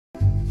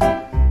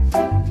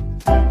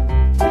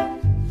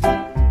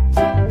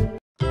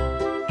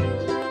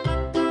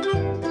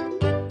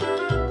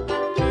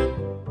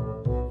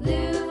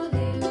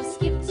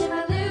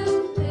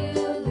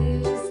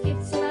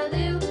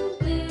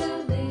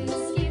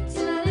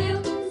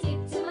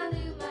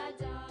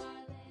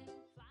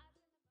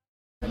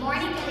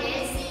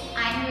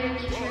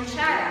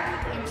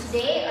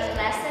Today our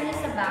lesson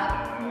is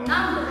about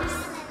numbers.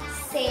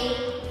 Say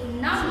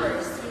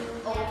numbers.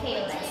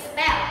 Okay, let's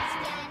spell.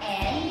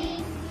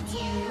 N-U-M-B-E-R-S.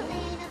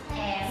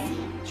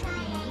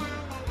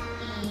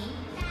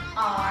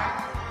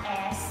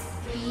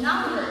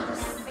 Numbers.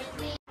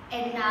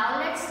 And now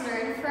let's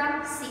learn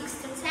from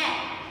 6 to 10.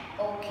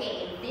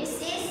 Okay,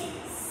 this is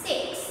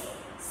 6.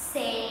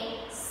 Say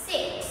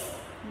 6.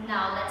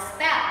 Now let's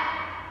spell.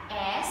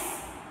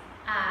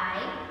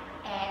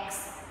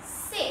 S-I-X,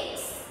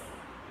 6.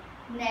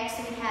 Next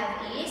we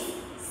have is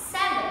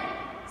 7.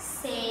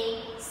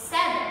 Say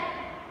 7.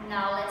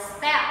 Now let's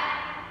spell.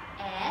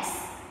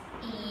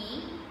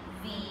 S-E-V-E-N,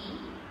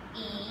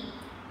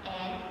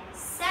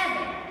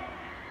 7.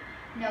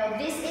 Now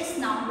this is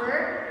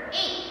number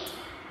 8.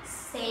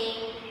 Say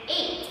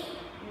 8.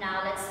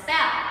 Now let's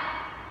spell.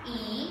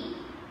 E-I-G-H-T,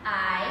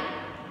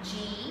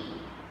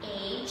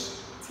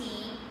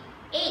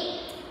 8.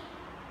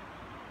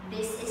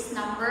 This is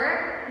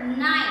number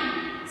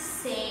 9.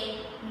 Say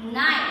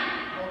 9.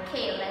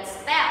 Okay, let's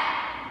spell.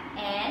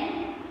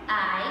 N-I-N-E,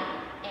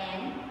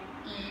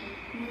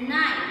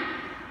 9.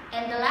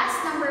 And the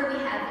last number we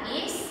have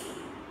is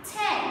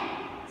 10.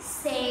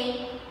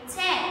 Say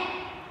 10.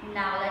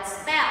 Now let's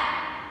spell.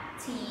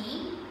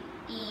 T-E-N,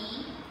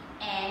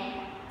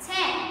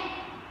 10.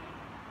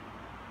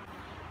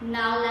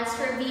 Now let's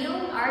review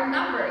our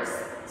numbers.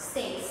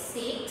 Say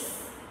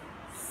 6,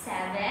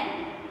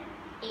 7,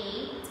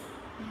 8,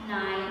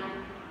 9,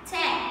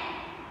 10.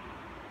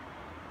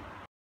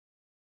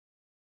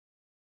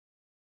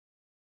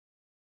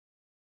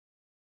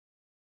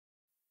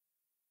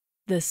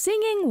 The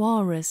Singing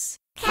Walrus.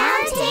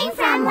 Counting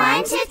from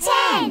 1 to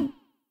 10.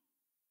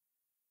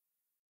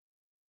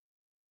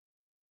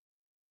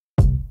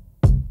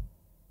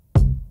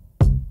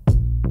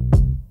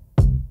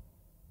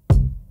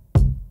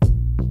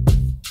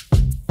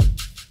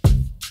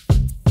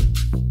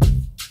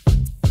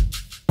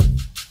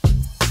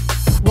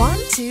 One,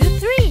 two,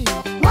 three.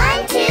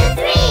 1, 2,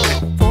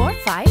 3. 4,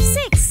 5,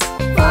 6.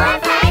 4,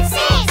 5,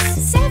 6.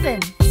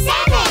 7,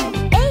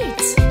 7,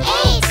 8,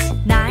 8,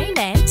 9,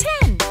 and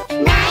 10.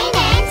 9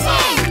 and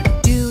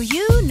 10. Do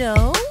you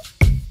know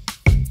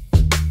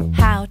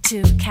how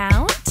to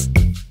count?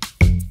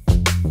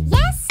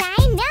 Yes,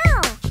 I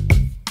know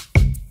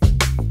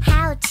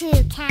how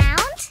to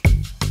count.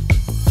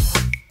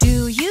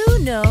 Do you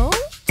know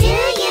Do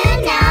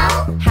you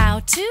know how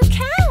to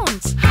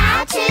count?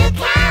 how to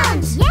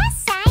count?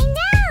 Yes, I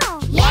know.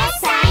 Yes,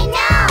 I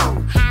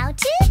know how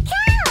to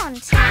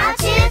count. How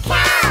to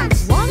count.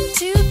 1,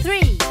 2,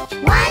 3.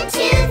 1,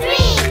 2,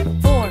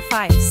 3. 4,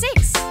 5,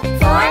 6. 4,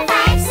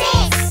 5,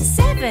 6.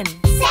 7,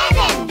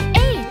 7,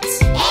 8,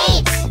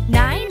 8,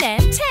 9,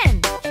 and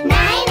 10.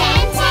 9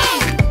 and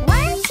 10.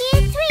 1,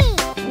 2, 3.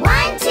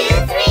 1,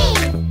 2,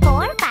 3.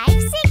 4,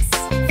 5, 6.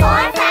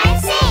 4,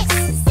 5,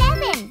 6.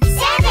 7,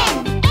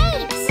 7,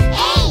 8,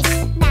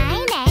 8,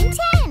 9 and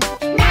 10.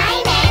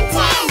 9 and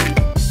 10.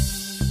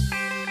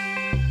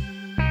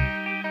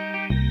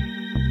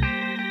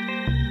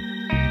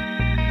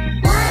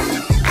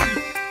 1,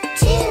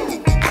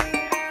 2,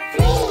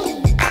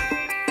 3,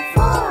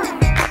 4,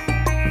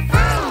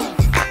 5,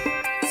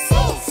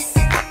 6,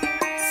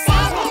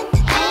 7,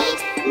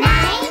 8,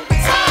 9,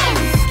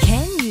 10.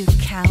 Can you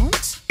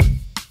count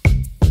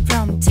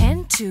from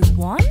 10 to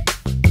 1?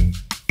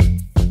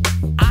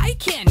 I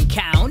can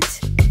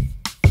count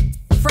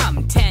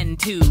from 10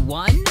 to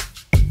 1.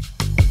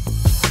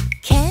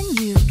 Can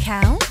you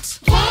count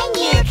Can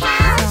you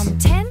count from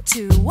 10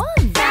 to 1?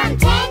 from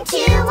 10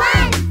 to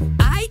 1?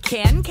 I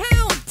can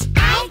count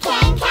I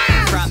can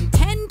count from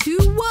 10 to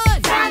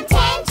 1. from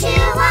 10 to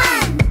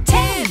 1.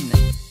 10,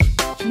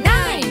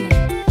 9,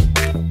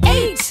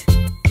 8,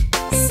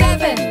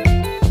 7,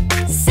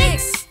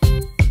 6,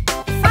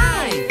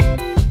 5,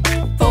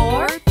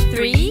 4,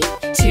 3,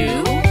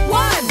 2,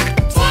 1.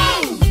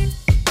 10,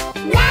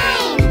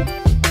 9,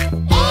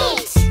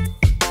 8,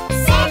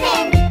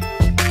 7,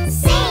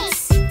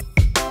 6,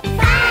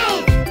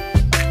 5,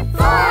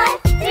 4,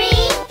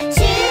 3,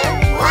 2,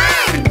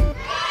 1.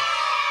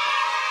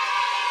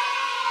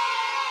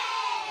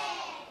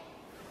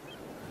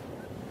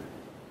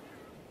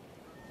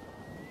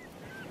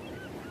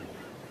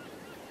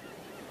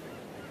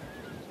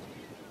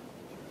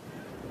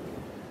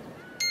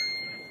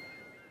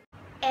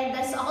 And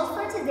that's all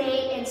for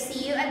today, and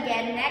see you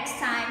again next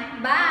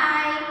time.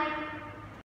 Bye!